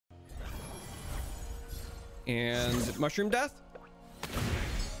And Mushroom Death.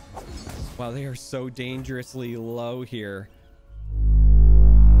 Wow, they are so dangerously low here.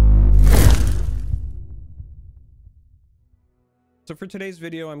 So for today's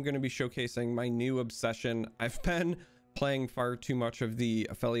video, I'm going to be showcasing my new obsession. I've been playing far too much of the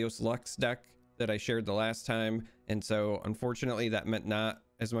Aphelios Lux deck that I shared the last time, and so unfortunately that meant not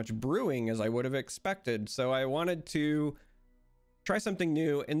as much brewing as I would have expected. So I wanted to try something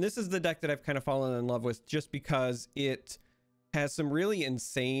new, and this is the deck that I've kind of fallen in love with just because it has some really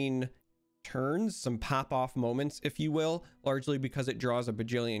insane turns, some pop-off moments, if you will, largely because it draws a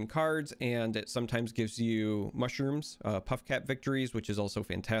bajillion cards, and it sometimes gives you mushrooms, puff cap victories, which is also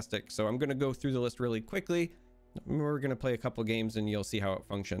fantastic. So I'm going to go through the list really quickly. We're going to play a couple games and you'll see how it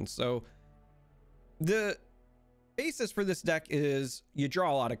functions. So the basis for this deck is you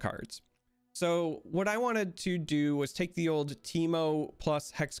draw a lot of cards. So what I wanted to do was take the old Teemo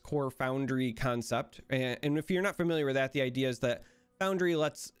plus Hex Core Foundry concept, and if you're not familiar with that, the idea is that Foundry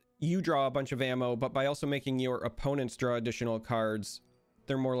lets you draw a bunch of ammo, but by also making your opponents draw additional cards,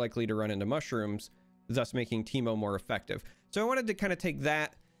 they're more likely to run into mushrooms, thus making Teemo more effective. So I wanted to kind of take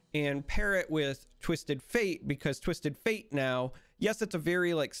that and pair it with Twisted Fate, because Twisted Fate now, yes, it's a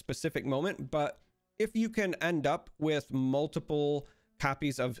very like specific moment, but if you can end up with multiple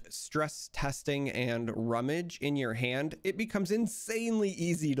copies of Stress Testing and Rummage in your hand, it becomes insanely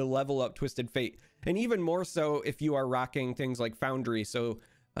easy to level up Twisted Fate. And even more so if you are rocking things like Foundry. So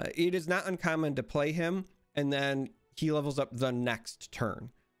it is not uncommon to play him and then he levels up the next turn.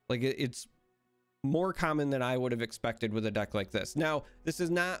 Like it's more common than I would have expected with a deck like this. Now, this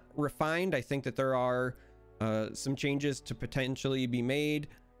is not refined. I think that there are some changes to potentially be made.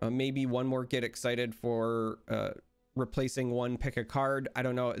 Maybe one more get excited for replacing one pick a card. I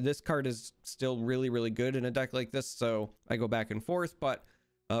don't know. This card is still really, really good in a deck like this, so I go back and forth, but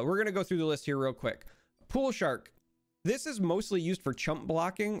we're going to go through the list here real quick. Pool Shark. This is mostly used for chump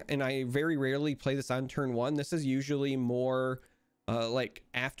blocking, and I very rarely play this on turn one. This is usually more like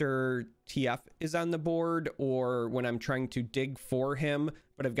after TF is on the board, or when I'm trying to dig for him,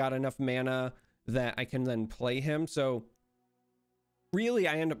 but I've got enough mana that I can then play him. So really,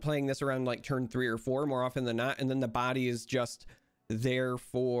 I end up playing this around like turn 3 or 4 more often than not, and then the body is just there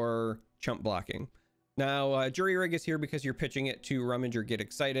for chump blocking. Now, Jury Rig is here because you're pitching it to Rummage or Get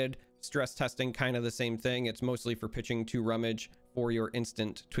Excited. Stress Testing, kind of the same thing. It's mostly for pitching to Rummage for your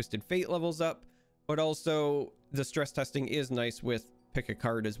instant Twisted Fate levels up, but also the Stress Testing is nice with pick a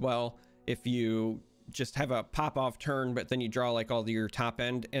card as well. If you just have a pop-off turn, but then you draw like all your top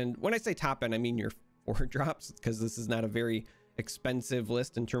end, and when I say top end, I mean your 4 drops, because this is not a very expensive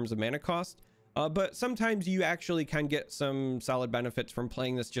list in terms of mana cost, but sometimes you actually can get some solid benefits from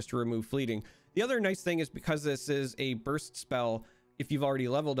playing this just to remove fleeting. The other nice thing is because this is a burst spell, if you've already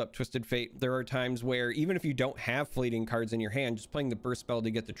leveled up Twisted Fate, there are times where even if you don't have fleeting cards in your hand, just playing the burst spell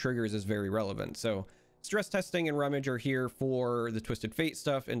to get the triggers is very relevant. So Stress Testing and Rummage are here for the Twisted Fate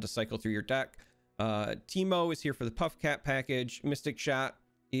stuff and to cycle through your deck. Teemo is here for the Puff Cap package. Mystic Shot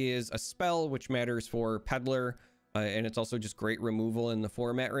is a spell which matters for Peddler, and it's also just great removal in the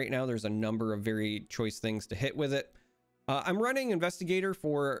format right now. There's a number of very choice things to hit with it. I'm running Investigator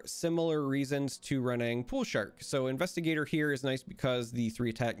for similar reasons to running Pool Shark. So Investigator here is nice because the 3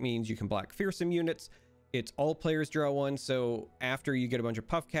 attack means you can block fearsome units. It's all players draw 1, so after you get a bunch of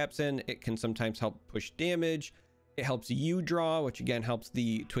puff caps in, it can sometimes help push damage. It helps you draw, which again helps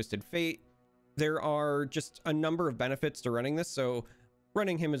the Twisted Fate. There are just a number of benefits to running this, so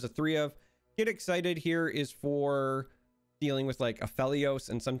running him is a 3 of. Get Excited here is for dealing with like Aphelios,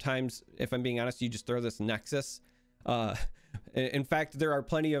 and sometimes, if I'm being honest, you just throw this Nexus. In fact, there are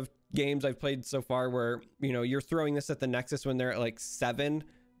plenty of games I've played so far where, you know, you're throwing this at the Nexus when they're at like 7,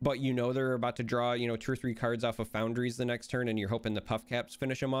 but you know they're about to draw, you know, 2 or 3 cards off of Foundries the next turn, and you're hoping the puff caps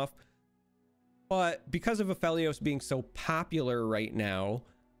finish them off. But because of Aphelios being so popular right now,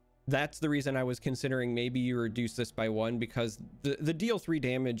 that's the reason I was considering maybe you reduce this by 1, because the deal 3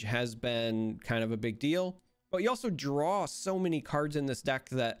 damage has been kind of a big deal, but you also draw so many cards in this deck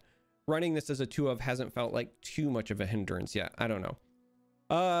that running this as a 2 of hasn't felt like too much of a hindrance yet. I don't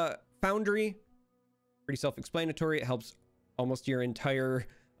know. Foundry, pretty self-explanatory. It helps almost your entire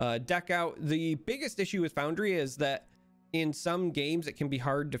deck out. The biggest issue with Foundry is that in some games it can be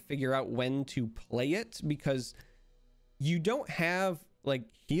hard to figure out when to play it, because you don't have like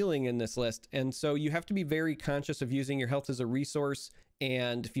healing in this list, and so you have to be very conscious of using your health as a resource.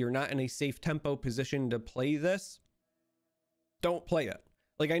 And if you're not in a safe tempo position to play this, don't play it.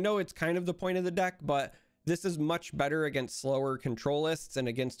 Like, I know it's kind of the point of the deck, but this is much better against slower control lists, and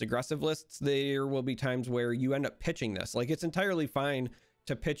against aggressive lists there will be times where you end up pitching this. Like, it's entirely fine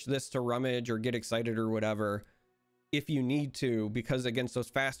to pitch this to Rummage or Get Excited or whatever if you need to, because against those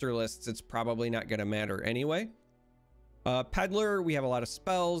faster lists, it's probably not going to matter anyway. Peddler, we have a lot of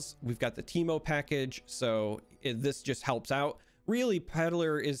spells. We've got the Teemo package, so this just helps out. Really,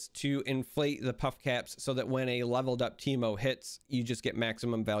 Peddler is to inflate the puff caps so that when a leveled up Teemo hits, you just get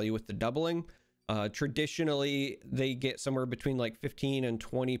maximum value with the doubling. Traditionally, they get somewhere between like 15 and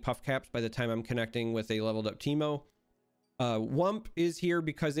 20 puff caps by the time I'm connecting with a leveled up Teemo. Wump is here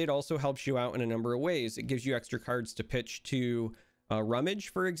because it also helps you out in a number of ways. It gives you extra cards to pitch to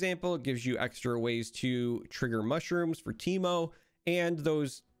Rummage, for example. It gives you extra ways to trigger mushrooms for Teemo, and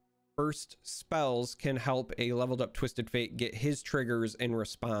those burst spells can help a leveled up Twisted Fate get his triggers in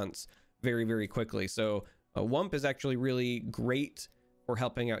response very, very quickly. So Wump is actually really great for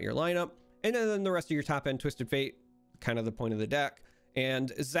helping out your lineup. And then the rest of your top end Twisted Fate, kind of the point of the deck.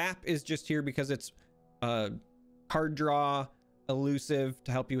 And Zap is just here because it's card draw, elusive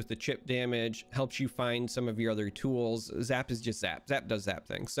to help you with the chip damage, helps you find some of your other tools. Zap is just Zap. Zap does Zap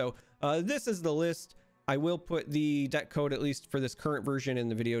things. So this is the list. I will put the deck code, at least for this current version, in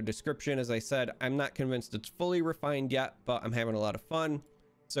the video description. As I said, I'm not convinced it's fully refined yet, but I'm having a lot of fun.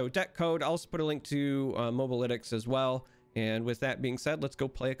 So deck code, I'll also put a link to Mobalytics as well. And with that being said, let's go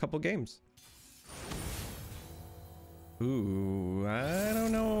play a couple games. Ooh, I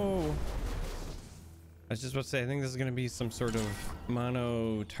don't know. I was just about to say, I think this is going to be some sort of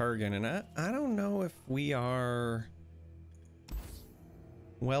mono target, and I don't know if we are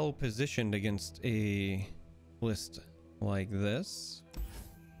well positioned against a list like this. I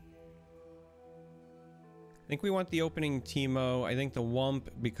think we want the opening Teemo. I think the Wump,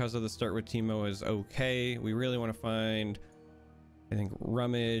 because of the start with Teemo, is okay. We really want to find, I think,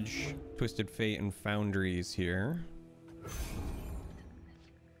 Rummage, Twisted Fate, and Foundries here.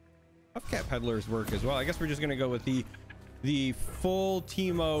 Puffcat Peddlers work as well. I guess we're just going to go with the full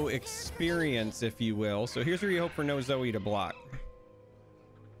Teemo experience, if you will. So here's where you hope for no Zoe to block.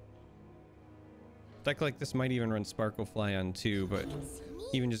 A deck like this might even run Sparklefly on 2, but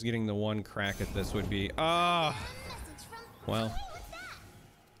even just getting the one crack at this would be... well,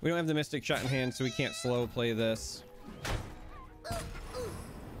 we don't have the Mystic Shot in hand, so we can't slow play this.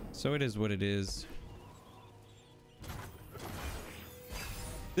 So it is what it is.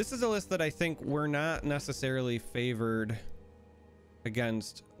 This is a list that I think we're not necessarily favored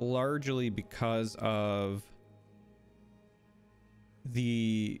against, largely because of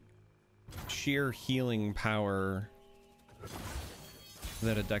the sheer healing power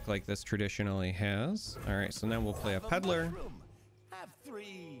that a deck like this traditionally has. All right, so now we'll play a Peddler.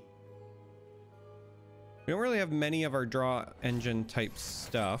 We don't really have many of our draw engine type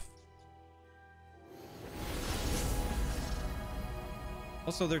stuff.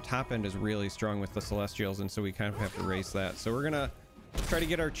 Also, their top end is really strong with the Celestials, and so we kind of have to race that. So we're gonna try to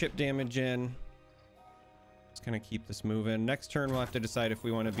get our chip damage in. Just gonna keep this moving. Next turn, we'll have to decide if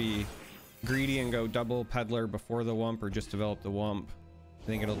we want to be greedy and go double Peddler before the Wump, or just develop the Wump. I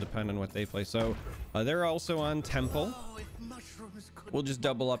think it'll depend on what they play. So they're also on Temple. We'll just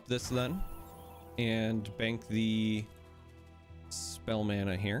double up this then and bank the spell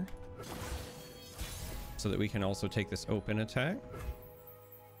mana here so that we can also take this open attack.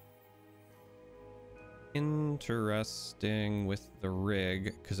 Interesting with the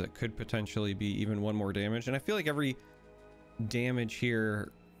rig, because it could potentially be even one more damage, and I feel like every damage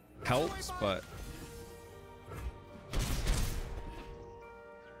here helps, but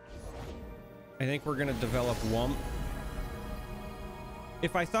I think we're gonna develop Wump.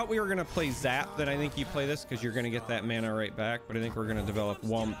 If I thought we were gonna play Zap, then I think you play this because you're gonna get that mana right back, but I think we're gonna develop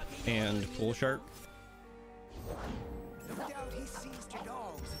Wump and Pool Shark.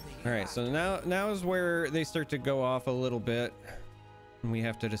 All right, so now is where they start to go off a little bit, and we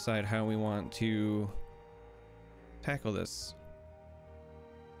have to decide how we want to tackle this.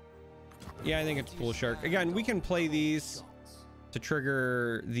 Yeah, I think it's Pool Shark. Again, we can play these to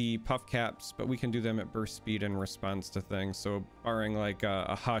trigger the puff caps, but we can do them at burst speed in response to things. So barring like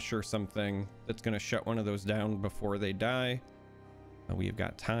a Hush or something that's going to shut one of those down before they die, we've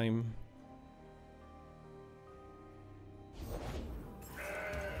got time.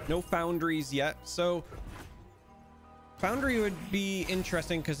 No Foundries yet, so Foundry would be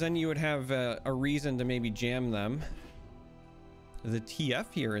interesting because then you would have a reason to maybe jam them. The TF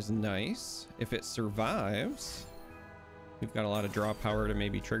here is nice if it survives. We've got a lot of draw power to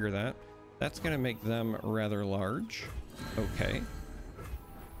maybe trigger that. That's going to make them rather large. Okay.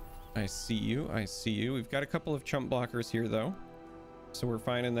 I see you. I see you. We've got a couple of chump blockers here, though, so we're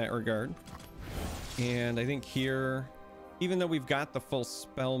fine in that regard. And I think here, even though we've got the full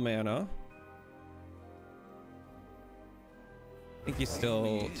spell mana, I think you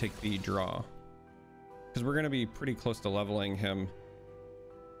still take the draw, because we're going to be pretty close to leveling him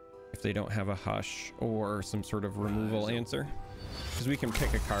if they don't have a hush or some sort of removal answer, because we can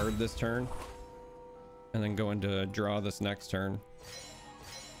pick a card this turn and then go into draw this next turn.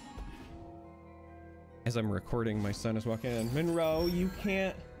 As I'm recording, my son is walking in. Monroe, you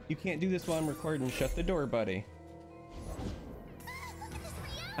can't do this while I'm recording. Shut the door, buddy.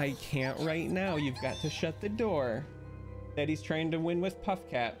 I can't right now. You've got to shut the door. Daddy's trying to win with puff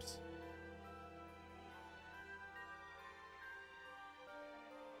caps.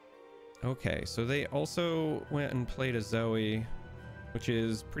 Okay, so they also went and played a Zoe, which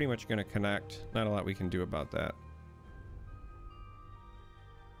is pretty much going to connect. Not a lot we can do about that.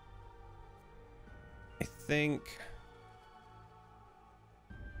 I think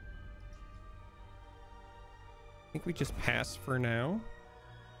we just pass for now,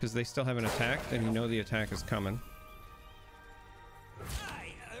 because they still haven't attacked, and you know the attack is coming.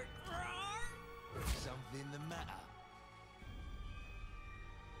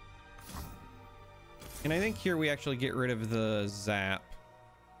 And I think here we actually get rid of the zap.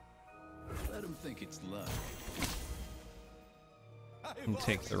 Let him think it's luck. And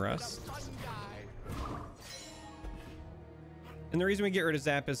take the rest. And the reason we get rid of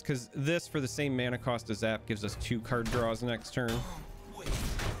zap is because this, for the same mana cost as zap, gives us 2 card draws next turn.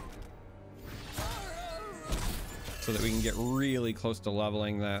 So that we can get really close to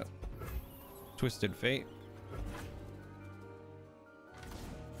leveling that Twisted Fate.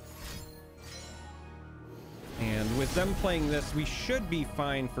 And with them playing this, we should be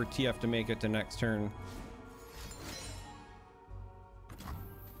fine for TF to make it to next turn.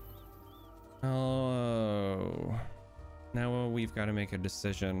 Oh, now we've got to make a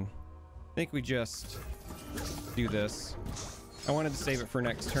decision. I think we just do this. I wanted to save it for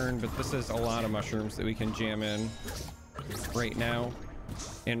next turn, but this is a lot of mushrooms that we can jam in right now.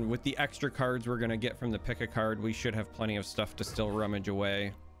 And with the extra cards we're going to get from the pick a card, we should have plenty of stuff to still rummage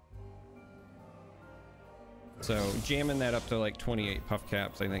away. So jamming that up to like 28 puff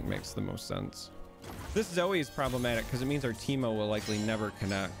caps, I think makes the most sense. This Zoe is problematic because it means our Teemo will likely never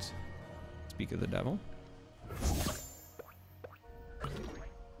connect. Speak of the devil.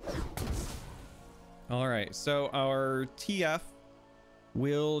 All right, so our TF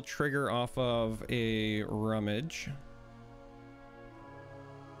will trigger off of a rummage.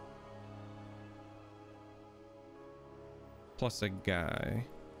 Plus a guy.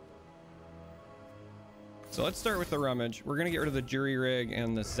 So let's start with the rummage. We're gonna get rid of the jury rig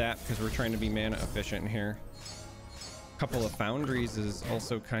and the zap because we're trying to be mana efficient here. A couple of foundries is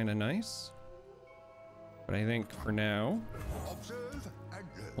also kind of nice. But I think for now,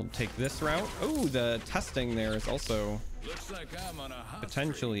 we'll take this route. Oh, the testing there is also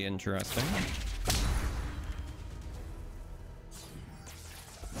potentially interesting.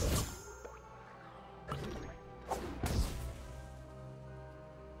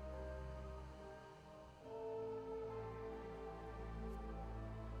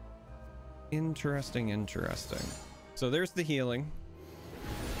 Interesting. So there's the healing.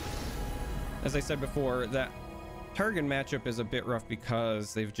 As I said before, that Targan matchup is a bit rough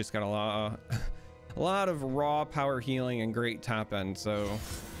because they've just got a lot of raw power healing and great top end. So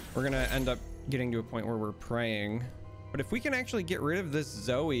we're gonna end up getting to a point where we're praying. But if we can actually get rid of this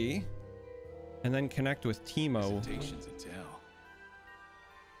Zoe and then connect with Teemo,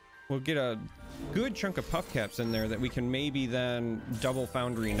 we'll get a good chunk of puff caps in there that we can maybe then double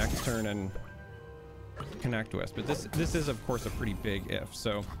foundry next turn and connect with. But this is of course a pretty big if.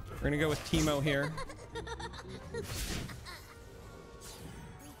 So we're gonna go with Teemo here.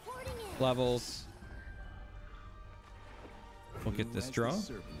 Levels. We'll get this draw.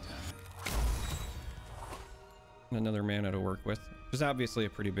 Another mana to work with, which is obviously a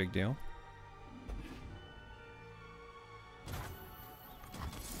pretty big deal.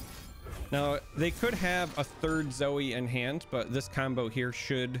 Now, they could have a third Zoe in hand, but this combo here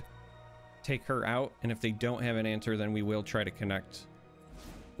should take her out. And if they don't have an answer, then we will try to connect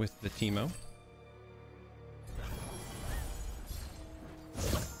with the Teemo.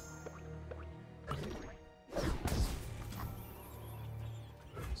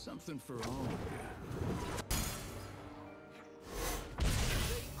 Something for all of you.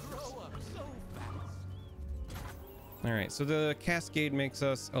 All right, so the cascade makes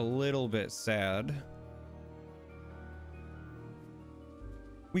us a little bit sad.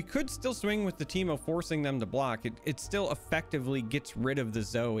 We could still swing with the Teemo, forcing them to block. It still effectively gets rid of the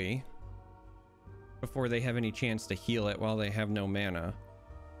Zoe before they have any chance to heal it while they have no mana.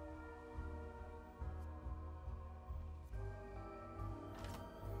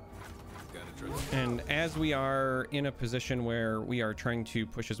 Gotta trust. And as we are in a position where we are trying to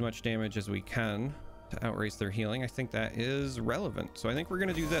push as much damage as we can to outrace their healing, I think that is relevant. So I think we're going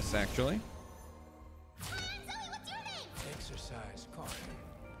to do this, actually. Exercise caution.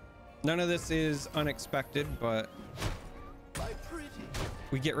 None of this is unexpected, but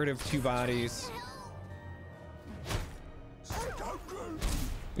we get rid of 2 bodies.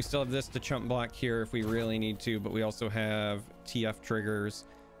 We still have this to chump block here if we really need to, but we also have TF triggers.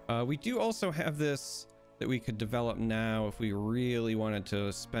 We do also have this that we could develop now if we really wanted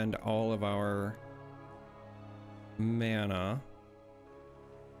to spend all of our mana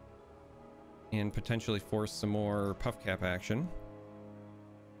and potentially force some more puff cap action.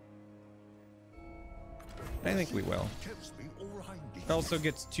 I think we will. It also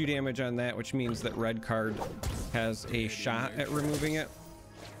gets 2 damage on that, which means that red card has a shot at removing it.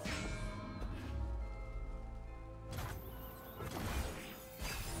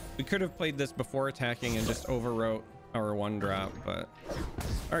 We could have played this before attacking and just overwrote our 1-drop, but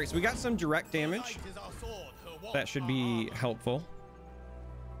all right, so we got some direct damage. That should be helpful.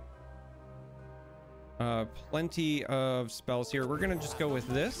 Plenty of spells here. We're gonna just go with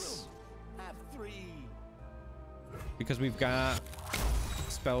this because we've got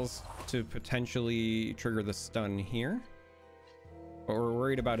spells to potentially trigger the stun here. What we're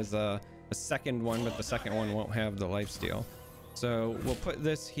worried about is a second one, but the second one won't have the lifesteal. So we'll put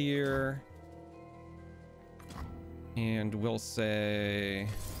this here and we'll say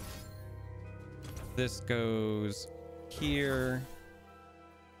this goes here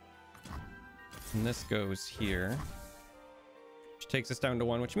and this goes here, which takes us down to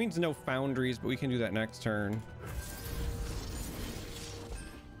 1, which means no foundries, but we can do that next turn.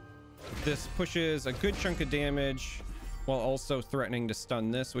 This pushes a good chunk of damage while also threatening to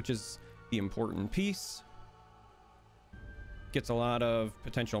stun this, which is the important piece. Gets a lot of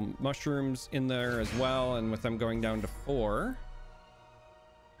potential mushrooms in there as well, and with them going down to 4,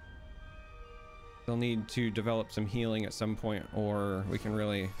 they'll need to develop some healing at some point, or we can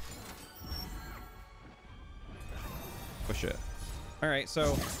really push it. All right,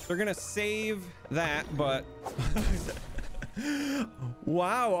 so they're gonna save that, but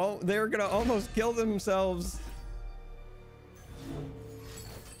wow, they're gonna almost kill themselves.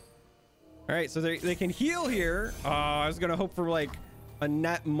 All right, so they can heal here. I was gonna hope for like a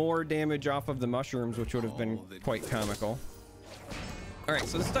net more damage off of the mushrooms, which would have been quite comical. All right,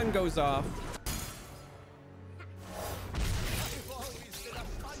 so the stun goes off.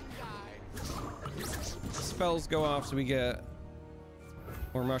 Spells go off, so we get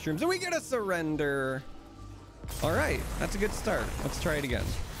more mushrooms, and we get a surrender. All right, that's a good start. Let's try it again.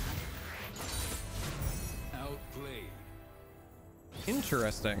 Outplayed.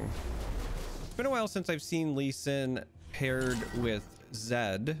 Interesting. It's been a while since I've seen Lee Sin paired with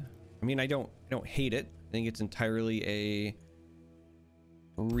Zed. I mean, I don't hate it. I think it's entirely a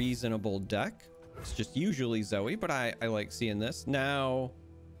reasonable deck. It's just usually Zoe, but I like seeing this. Now,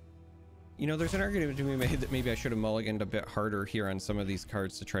 you know, there's an argument to be made that maybe I should have mulliganed a bit harder here on some of these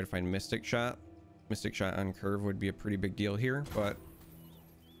cards to try to find Mystic Shot. Mystic Shot on curve would be a pretty big deal here, but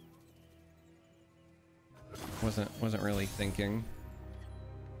wasn't really thinking.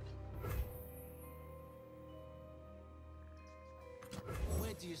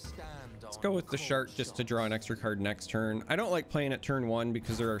 Let's go with the shark just to draw an extra card next turn. I don't like playing at turn 1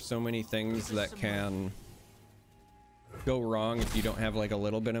 because there are so many things that can go wrong if you don't have like a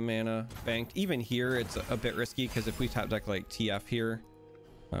little bit of mana banked. Even here it's a bit risky because if we top deck like TF here,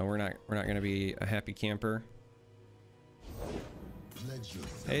 we're not going to be a happy camper.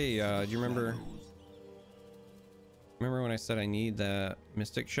 Hey, do you remember when I said I need that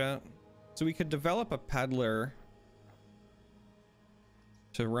Mystic Shot? So we could develop a peddler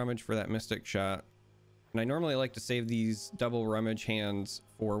to rummage for that Mystic Shot, and I normally like to save these double rummage hands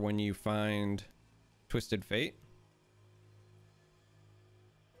for when you find Twisted Fate.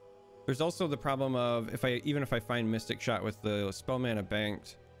 There's also the problem of even if I find Mystic Shot with the spell mana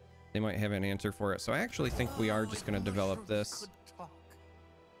banked, they might have an answer for it. So I actually think we are just going to develop this.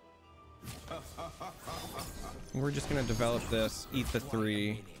 We're just going to develop this, eat the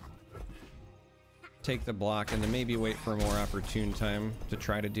 3, take the block, and then maybe wait for a more opportune time to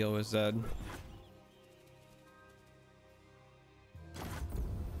try to deal with Zed.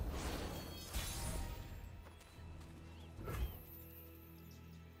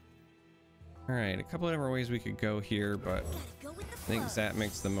 All right, a couple of different ways we could go here, but I think Zat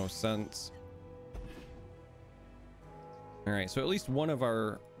makes the most sense. All right, so at least one of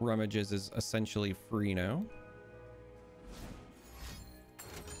our rummages is essentially free now.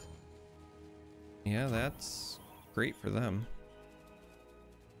 Yeah, that's great for them.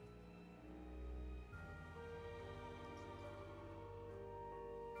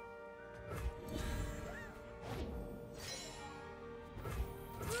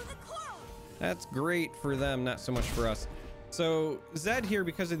 That's great for them, not so much for us. So Zed here,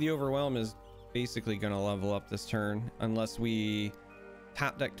 because of the overwhelm, is basically going to level up this turn unless we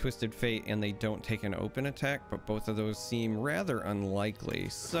top deck Twisted Fate and they don't take an open attack, but both of those seem rather unlikely.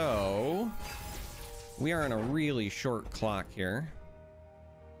 So we are on a really short clock here.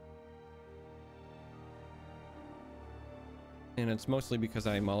 And it's mostly because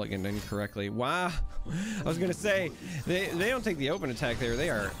I mulliganed incorrectly. Wow. I was going to say, they don't take the open attack there. They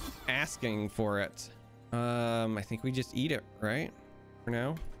are asking for it. I think we just eat it, right? For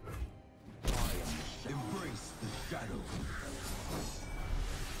now. Embrace the shadow.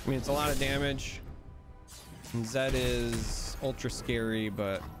 I mean, it's a lot of damage. And Zed is ultra scary,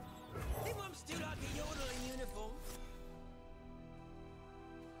 but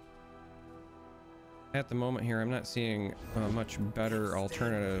at the moment here, I'm not seeing a much better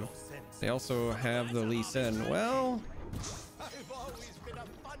alternative. They also have the Lee Sin. Well, I've always been a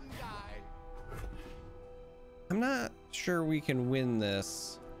fun guy. I'm not sure we can win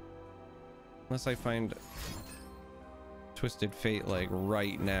this unless I find Twisted Fate like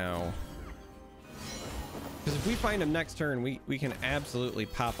right now. Because if we find him next turn, we can absolutely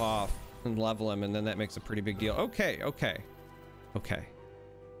pop off and level him, and then that makes a pretty big deal. Okay.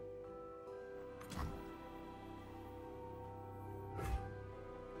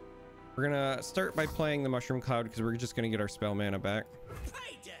 We're gonna start by playing the Mushroom Cloud because we're just gonna get our spell mana back.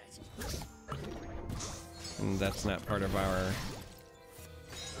 And that's not part of our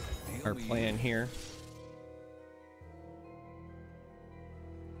plan here.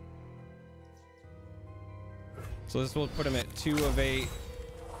 So this will put him at 2 of 8.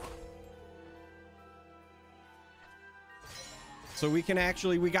 So we can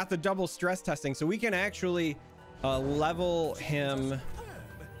actually, we got the double stress testing, so we can actually level him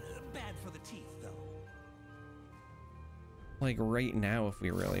like right now if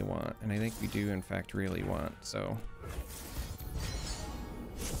we really want, and I think we do in fact really want. So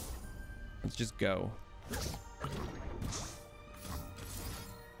let's just go.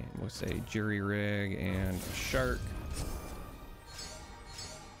 And we'll say jury rig and a shark.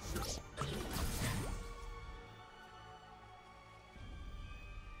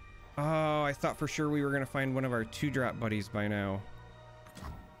 Oh, I thought for sure we were gonna find one of our 2-drop buddies by now.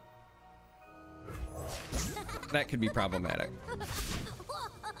 That could be problematic. Nothing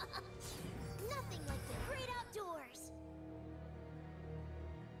like the great outdoors.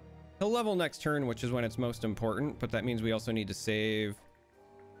 He'll level next turn, which is when it's most important, but that means we also need to save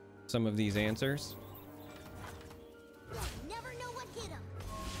some of these answers. Never know what hit him.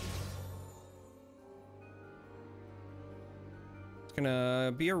 It's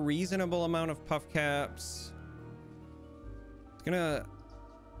gonna be a reasonable amount of puff caps. It's gonna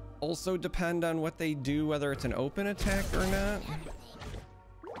also depend on what they do, whether it's an open attack or not.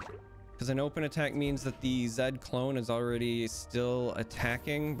 Because an open attack means that the Zed clone is already still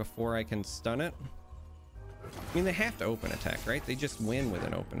attacking before I can stun it. I mean, they have to open attack, right? They just win with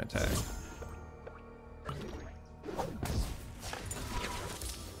an open attack.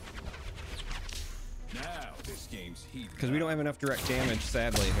 Now this game's heat. Because we don't have enough direct damage,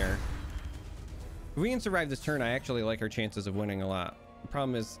 sadly, here. If we can survive this turn, I actually like our chances of winning a lot. The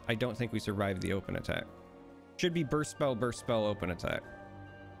problem is, I don't think we survive the open attack. Should be burst spell, open attack.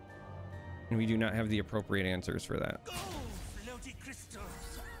 And we do not have the appropriate answers for that. Go, floaty crystals.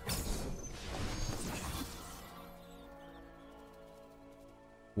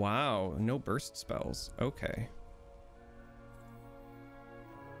 Wow, no burst spells. Okay.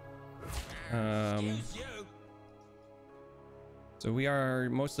 So we are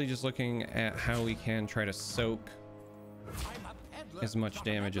mostly just looking at how we can try to soak as much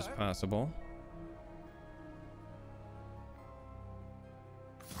damage as possible.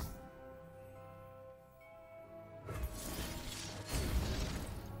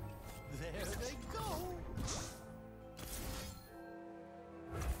 There they go.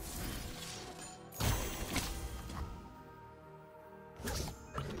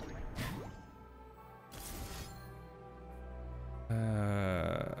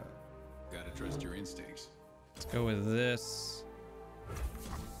 Gotta trust your instincts. Let's go with this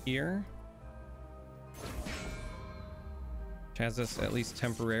here. Which has us at least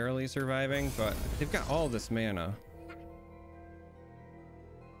temporarily surviving, but they've got all this mana.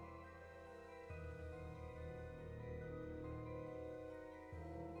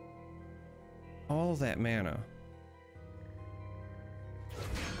 All that mana.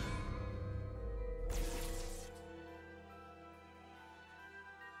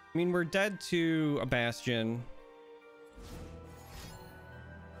 I mean, we're dead to a Bastion.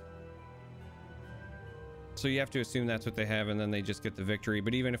 So you have to assume that's what they have, and then they just get the victory.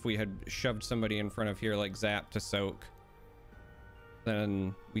 But even if we had shoved somebody in front of here like Zap to soak,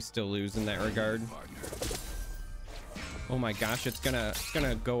 then we still lose in that regard. Oh my gosh, it's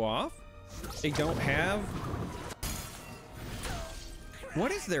gonna go off. They don't have...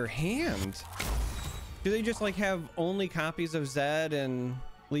 What is their hand? Do they just like have only copies of Zed and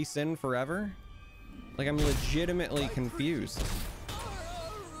Lee Sin forever? Like, I'm legitimately confused.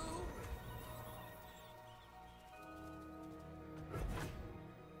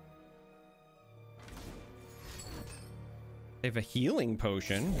 They have a healing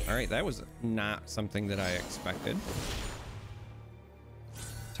potion. All right, that was not something that I expected.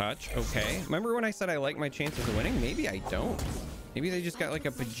 Touch, okay. Remember when I said I like my chances of winning? Maybe I don't. Maybe they just got like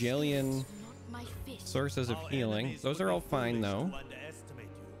a bajillion sources of healing. Those are all fine though.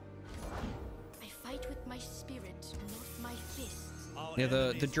 I fight with my spirit, not my fists. Yeah,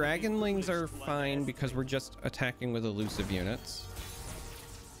 the dragonlings are fine because we're just attacking with elusive units.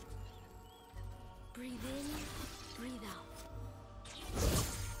 Breathe in, breathe out.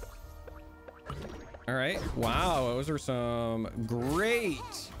 All right, wow, those are some great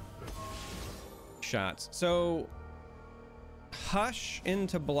shots. So Hush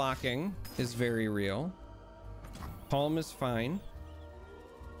into blocking is very real. Palm is fine.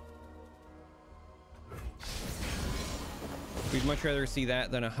 We'd much rather see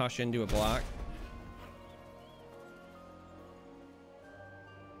that than a Hush into a block.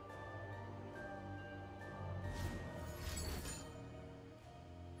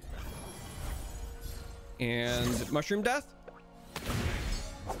 And Mushroom Death.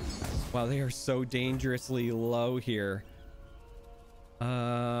 Wow, they are so dangerously low here.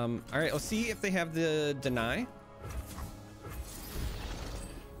 All right, let's see if they have the deny.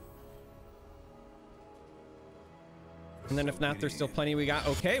 And then if not, there's still plenty we got.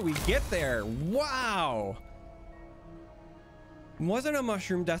 Okay, we get there. Wow. Wasn't a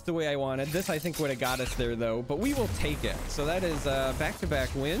Mushroom Death the way I wanted. This, I think, would have got us there, though. But we will take it. So that is back-to-back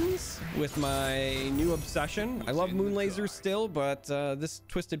wins with my new obsession. I love Moon Lasers still, but this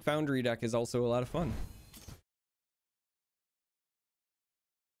Twisted Foundry deck is also a lot of fun.